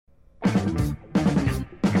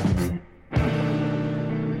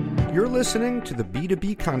You're listening to the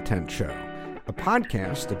B2B Content Show, a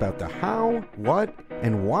podcast about the how, what,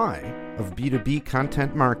 and why of B2B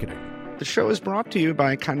content marketing. The show is brought to you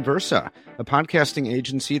by Conversa, a podcasting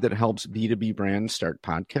agency that helps B2B brands start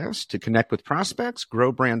podcasts to connect with prospects,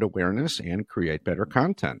 grow brand awareness, and create better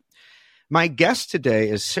content. My guest today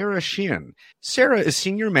is Sarah Sheehan. Sarah is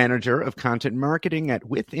Senior Manager of Content Marketing at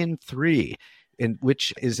Within3,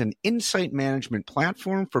 which is an insight management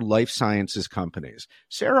platform for life sciences companies.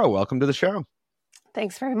 Sarah, welcome to the show.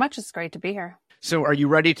 Thanks very much. It's great to be here. So are you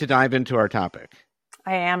ready to dive into our topic?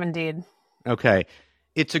 I am indeed. Okay.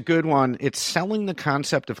 It's a good one. It's selling the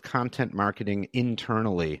concept of content marketing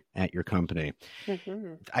internally at your company.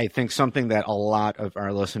 Mm-hmm. I think something that a lot of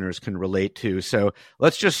our listeners can relate to. So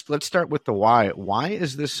let's start with the why. Why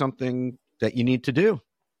is this something that you need to do?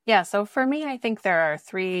 Yeah. So for me, I think there are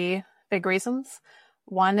three big reasons.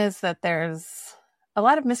 One is that there's a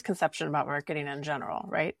lot of misconception about marketing in general,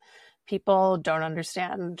 right? People don't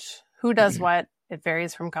understand who does what. It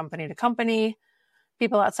varies from company to company.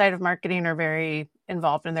 People outside of marketing are very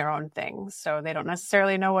involved in their own things, so they don't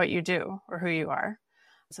necessarily know what you do or who you are.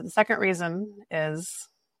 So the second reason is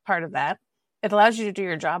part of that. It allows you to do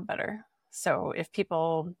your job better. So if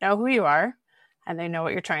people know who you are and they know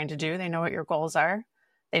what you're trying to do, they know what your goals are,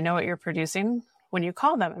 they know what you're producing, when you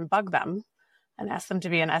call them and bug them and ask them to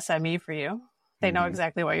be an SME for you, they know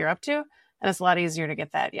exactly what you're up to, and it's a lot easier to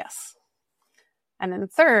get that yes. And then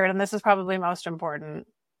third, and this is probably most important,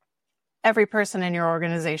 every person in your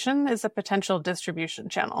organization is a potential distribution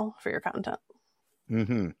channel for your content.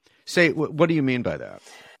 Mm-hmm. Say, what do you mean by that?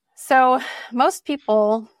 So most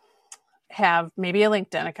people have maybe a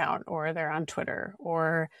LinkedIn account, or they're on Twitter,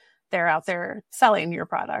 or they're out there selling your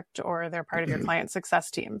product, or they're part of your client success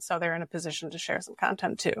team. So they're in a position to share some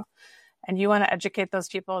content too. And you want to educate those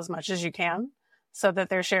people as much as you can so that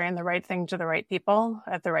they're sharing the right thing to the right people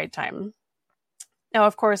at the right time. Now,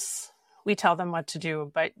 of course, we tell them what to do,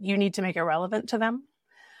 but you need to make it relevant to them.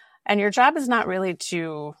 And your job is not really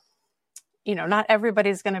to, not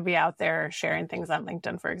everybody's going to be out there sharing things on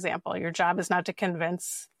LinkedIn, for example. Your job is not to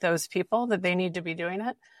convince those people that they need to be doing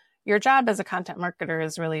it. Your job as a content marketer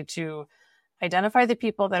is really to identify the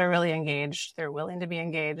people that are really engaged, they're willing to be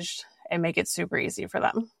engaged, and make it super easy for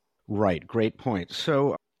them. Right. Great point.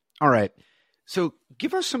 So, all right. So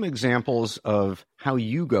give us some examples of how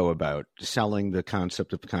you go about selling the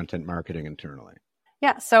concept of content marketing internally.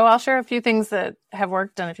 Yeah. So I'll share a few things that have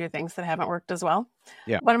worked and a few things that haven't worked as well.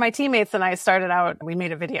 Yeah. One of my teammates and I started out, we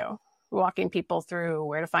made a video walking people through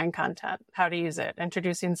where to find content, how to use it,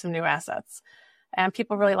 introducing some new assets. And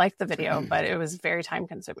people really liked the video, but it was very time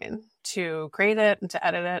consuming to create it and to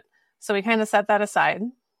edit it. So we kind of set that aside.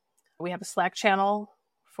 We have a Slack channel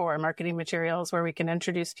for marketing materials where we can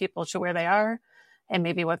introduce people to where they are and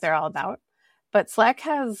maybe what they're all about. But Slack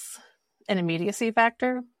has an immediacy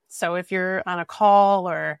factor. So if you're on a call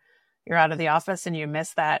or you're out of the office and you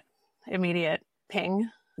miss that immediate ping,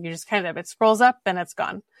 you just it scrolls up and it's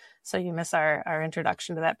gone. So you miss our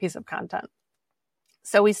introduction to that piece of content.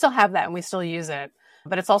 So we still have that and we still use it,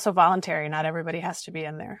 but it's also voluntary. Not everybody has to be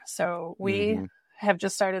in there. So we have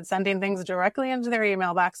just started sending things directly into their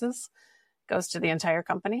email boxes, goes to the entire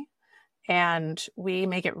company, and we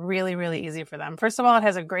make it really, really easy for them. First of all, it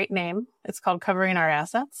has a great name. It's called Covering Our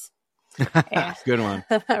Assets. Good one.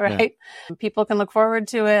 Right? Yeah. People can look forward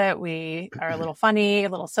to it. We are a little funny, a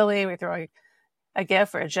little silly. We throw a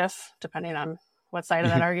GIF or a GIF, depending on what side of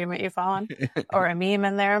that argument you fall on, or a meme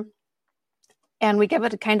in there. And we give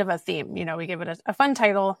it a kind of a theme. We give it a fun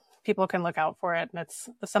title. People can look out for it. And it's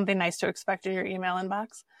something nice to expect in your email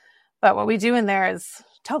inbox. But what we do in there is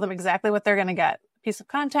tell them exactly what they're going to get. A piece of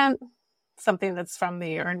content, something that's from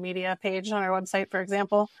the earned media page on our website, for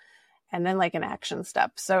example, and then like an action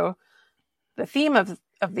step. So the theme of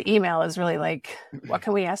the email is really like, what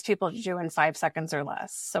can we ask people to do in 5 seconds or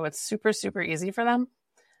less? So it's super, super easy for them.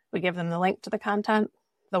 We give them the link to the content,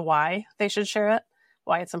 the why they should share it,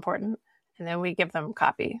 why it's important. And then we give them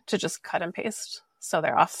copy to just cut and paste. So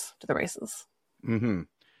they're off to the races. Mm-hmm.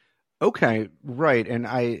 Okay. Right. And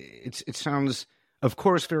it sounds, of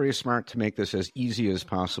course, very smart to make this as easy as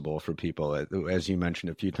possible for people, as you mentioned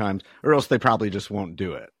a few times, or else they probably just won't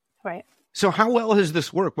do it. Right. So how well has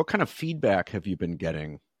this worked? What kind of feedback have you been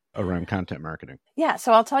getting around content marketing? Yeah.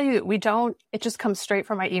 So I'll tell you, it just comes straight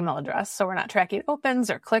from my email address. So we're not tracking opens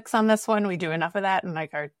or clicks on this one. We do enough of that in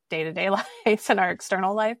like our day-to-day life and our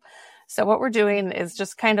external life. So what we're doing is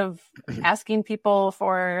just kind of asking people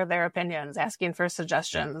for their opinions, asking for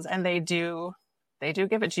suggestions, and they do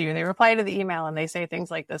give it to you. They reply to the email and they say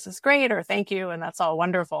things like, this is great, or thank you, and that's all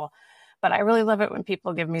wonderful. But I really love it when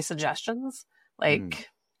people give me suggestions, like,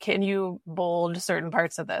 can you bold certain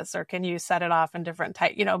parts of this? Or can you set it off in different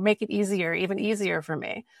type, make it easier, even easier for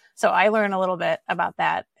me. So I learn a little bit about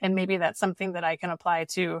that. And maybe that's something that I can apply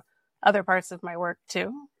to other parts of my work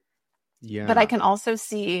too. Yeah. But I can also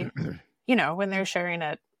see, when they're sharing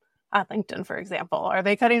it on LinkedIn, for example, are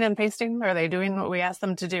they cutting and pasting? Are they doing what we ask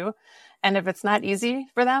them to do? And if it's not easy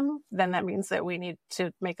for them, then that means that we need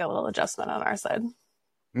to make a little adjustment on our side.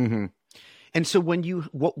 Mm-hmm. And so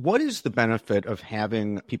what is the benefit of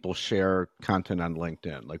having people share content on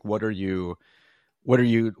LinkedIn? Like,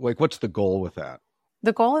 what's the goal with that?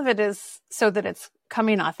 The goal of it is so that it's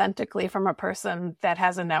coming authentically from a person that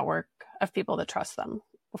has a network of people that trust them.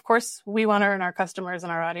 Of course, we want to earn our customers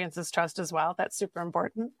and our audience's trust as well. That's super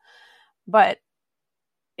important. But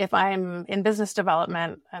if I'm in business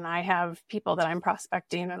development and I have people that I'm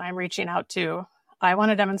prospecting and I'm reaching out to, I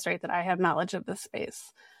want to demonstrate that I have knowledge of this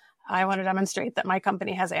space. I want to demonstrate that my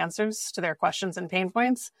company has answers to their questions and pain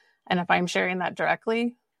points. And if I'm sharing that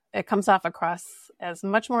directly, it comes off across as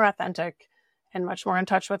much more authentic and much more in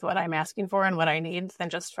touch with what I'm asking for and what I need than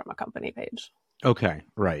just from a company page. Okay,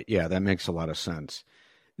 right. Yeah, that makes a lot of sense.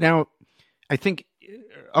 Now, I think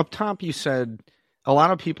up top you said a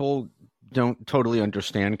lot of people don't totally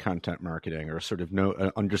understand content marketing or sort of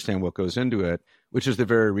understand what goes into it, which is the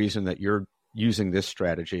very reason that you're using this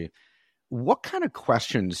strategy. What kind of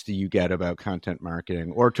questions do you get about content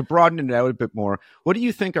marketing? Or to broaden it out a bit more, what do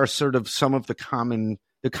you think are sort of some of the common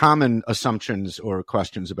assumptions or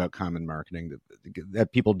questions about common marketing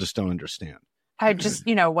that people just don't understand? I just,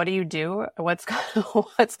 what do you do? What's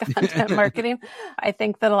content marketing? I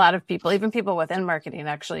think that a lot of people, even people within marketing,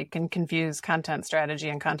 actually can confuse content strategy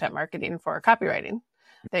and content marketing for copywriting,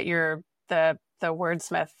 that you're the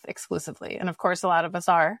wordsmith exclusively. And of course, a lot of us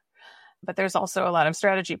are. But there's also a lot of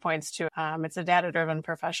strategy points to it. It's a data-driven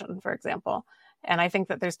profession, for example. And I think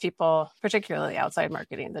that there's people, particularly outside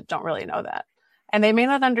marketing, that don't really know that. And they may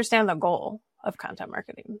not understand the goal of content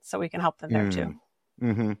marketing. So we can help them there too.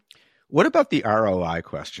 Mm-hmm. What about the ROI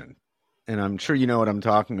question? And I'm sure you know what I'm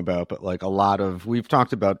talking about, but like we've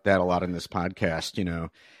talked about that a lot in this podcast,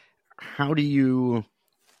 how do you,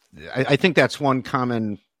 I think that's one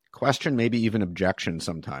common question, maybe even objection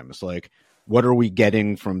sometimes. Like, what are we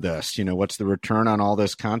getting from this? What's the return on all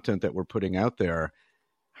this content that we're putting out there?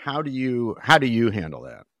 How do you handle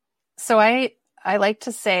that? So I like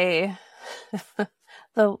to say the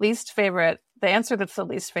answer that's the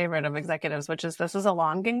least favorite of executives, which is this is a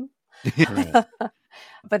long game.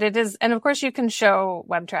 But it is. And of course you can show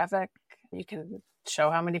web traffic. You can show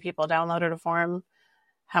how many people downloaded a form,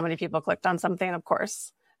 how many people clicked on something, of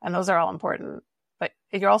course. And those are all important, but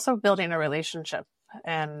you're also building a relationship.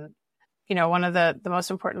 And one of the most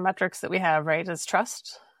important metrics that we have, right, is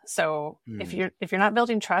trust. So if you're not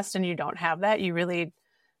building trust and you don't have that, you really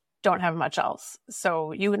don't have much else.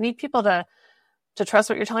 So you would need people to trust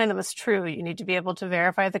what you're telling them is true. You need to be able to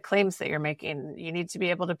verify the claims that you're making. You need to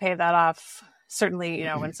be able to pay that off. Certainly,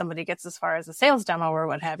 when somebody gets as far as a sales demo or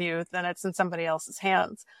what have you, then it's in somebody else's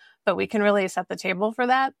hands. But we can really set the table for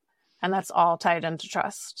that. And that's all tied into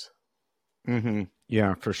trust. Mm-hmm.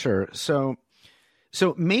 Yeah, for sure. So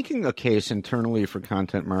making a case internally for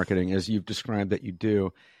content marketing, as you've described that you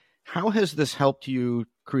do, how has this helped you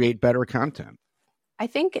create better content? I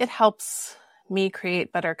think it helps me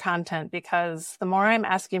create better content because the more I'm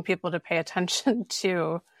asking people to pay attention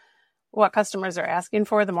to what customers are asking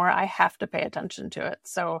for, the more I have to pay attention to it.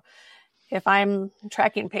 So if I'm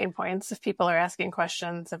tracking pain points, if people are asking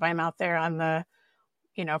questions, if I'm out there on the,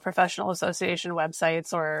 professional association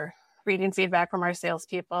websites or reading feedback from our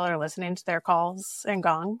salespeople or listening to their calls and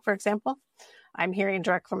Gong, for example, I'm hearing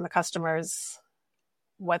direct from the customers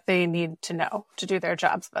what they need to know to do their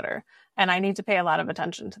jobs better. And I need to pay a lot of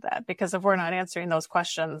attention to that because if we're not answering those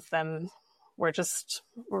questions, then we're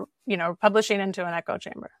publishing into an echo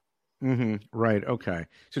chamber. Mm-hmm. Right. Okay.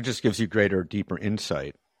 So it just gives you greater, deeper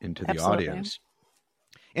insight into the Absolutely. Audience.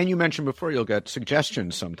 And you mentioned before you'll get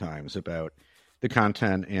suggestions sometimes about the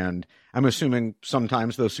content. And I'm assuming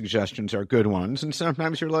sometimes those suggestions are good ones. And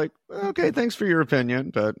sometimes you're like, okay, thanks for your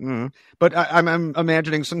opinion. But I'm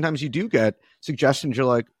imagining sometimes you do get suggestions. You're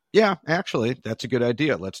like, yeah, actually, that's a good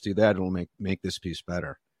idea. Let's do that. It'll make this piece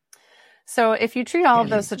better. So if you treat all of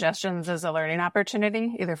those suggestions as a learning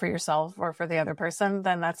opportunity, either for yourself or for the other person,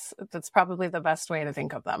 then that's probably the best way to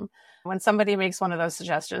think of them. When somebody makes one of those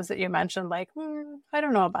suggestions that you mentioned, like, I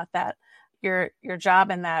don't know about that, your job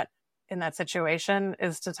in that situation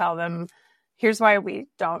is to tell them, here's why we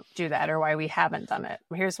don't do that or why we haven't done it.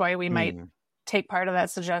 Here's why we might take part of that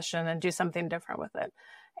suggestion and do something different with it.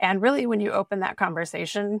 And really, when you open that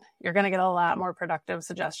conversation, you're going to get a lot more productive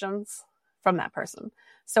suggestions from that person.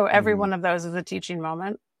 So every one of those is a teaching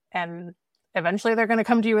moment. And eventually they're going to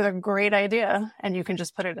come to you with a great idea and you can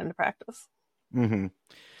just put it into practice. Mm-hmm.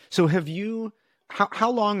 So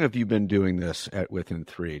how long have you been doing this at Within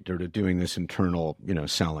 3, or doing this internal,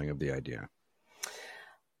 selling of the idea?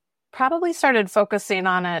 Probably started focusing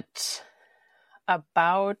on it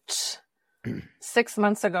about 6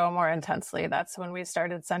 months ago more intensely. That's when we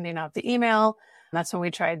started sending out the email. That's when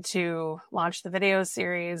we tried to launch the video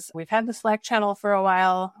series. We've had the Slack channel for a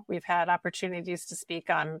while. We've had opportunities to speak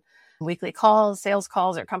on weekly calls, sales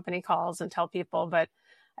calls, or company calls and tell people. But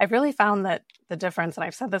I've really found that the difference, and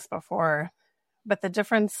I've said this before, but the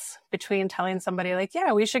difference between telling somebody like,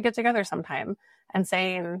 yeah, we should get together sometime, and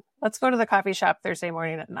saying, let's go to the coffee shop Thursday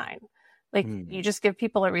morning at 9. Like, you just give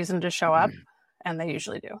people a reason to show up, and they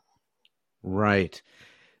usually do. Right.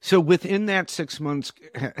 So within that 6 months,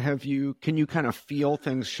 can you kind of feel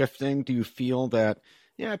things shifting? Do you feel that,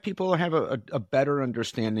 people have a better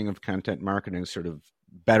understanding of content marketing, sort of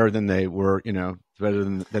better than they were, better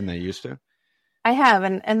than they used to? I have.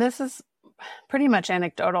 And this is pretty much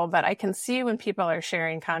anecdotal, but I can see when people are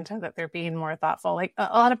sharing content that they're being more thoughtful. Like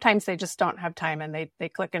a lot of times they just don't have time and they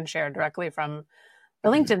click and share directly from the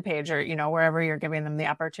LinkedIn page or, wherever you're giving them the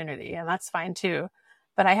opportunity. And that's fine too.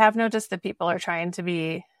 But I have noticed that people are trying to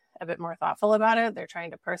be a bit more thoughtful about it. They're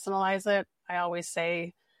trying to personalize it. I always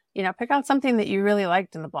say, pick out something that you really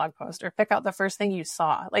liked in the blog post, or pick out the first thing you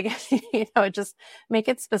saw. Like, just make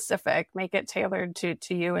it specific, make it tailored to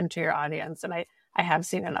you and to your audience. And I have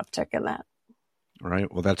seen an uptick in that. All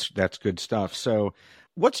right. Well, that's good stuff. So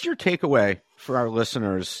what's your takeaway for our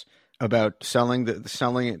listeners about selling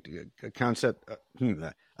content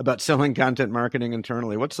marketing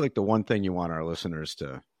internally? What's like the one thing you want our listeners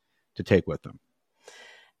to take with them?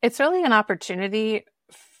 It's really an opportunity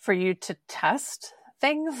for you to test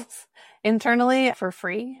things internally for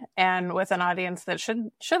free and with an audience that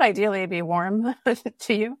should ideally be warm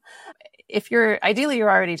to you. If you're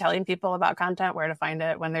already telling people about content, where to find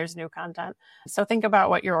it when there's new content. So think about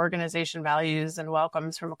what your organization values and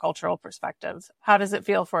welcomes from a cultural perspective. How does it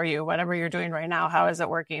feel for you? Whatever you're doing right now, how is it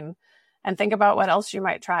working? And think about what else you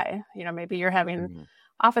might try. Maybe you're having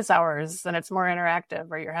office hours and it's more interactive,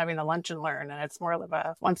 or you're having a lunch and learn and it's more of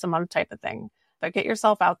a once a month type of thing. But get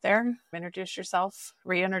yourself out there, introduce yourself,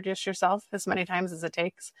 reintroduce yourself as many times as it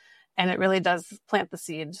takes. And it really does plant the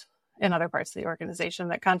seed in other parts of the organization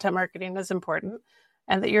that content marketing is important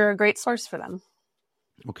and that you're a great source for them.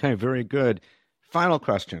 Okay, very good. Final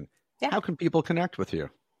question. Yeah. How can people connect with you?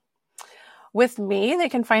 With me, they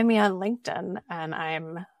can find me on LinkedIn, and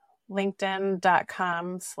I'm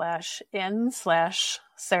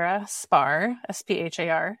linkedin.com/in/Sarah Spar,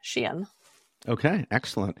 SPHAR, Sheehan. Okay,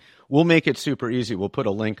 excellent. We'll make it super easy. We'll put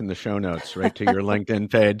a link in the show notes right to your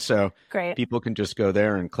LinkedIn page. So Great. People can just go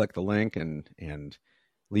there and click the link and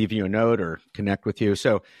leave you a note or connect with you.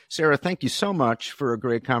 So Sarah, thank you so much for a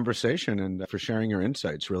great conversation and for sharing your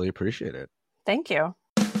insights. Really appreciate it. Thank you.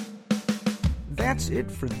 That's it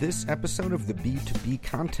for this episode of the B2B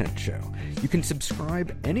Content Show. You can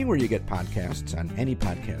subscribe anywhere you get podcasts on any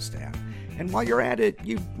podcast app. And while you're at it,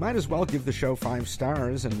 you might as well give the show 5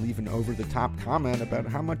 stars and leave an over-the-top comment about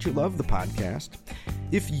how much you love the podcast.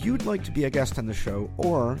 If you'd like to be a guest on the show,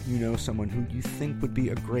 or you know someone who you think would be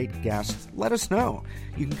a great guest, let us know.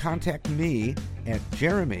 You can contact me at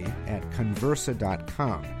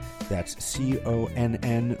jeremy@conversa.com. That's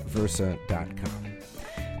CONN Versa.com.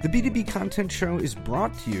 The B2B Content Show is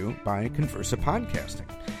brought to you by Conversa Podcasting.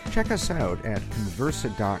 Check us out at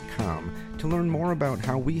conversa.com to learn more about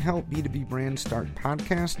how we help B2B brands start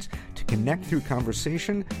podcasts to connect through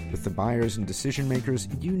conversation with the buyers and decision makers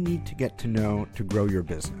you need to get to know to grow your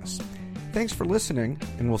business. Thanks for listening,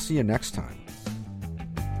 and we'll see you next time.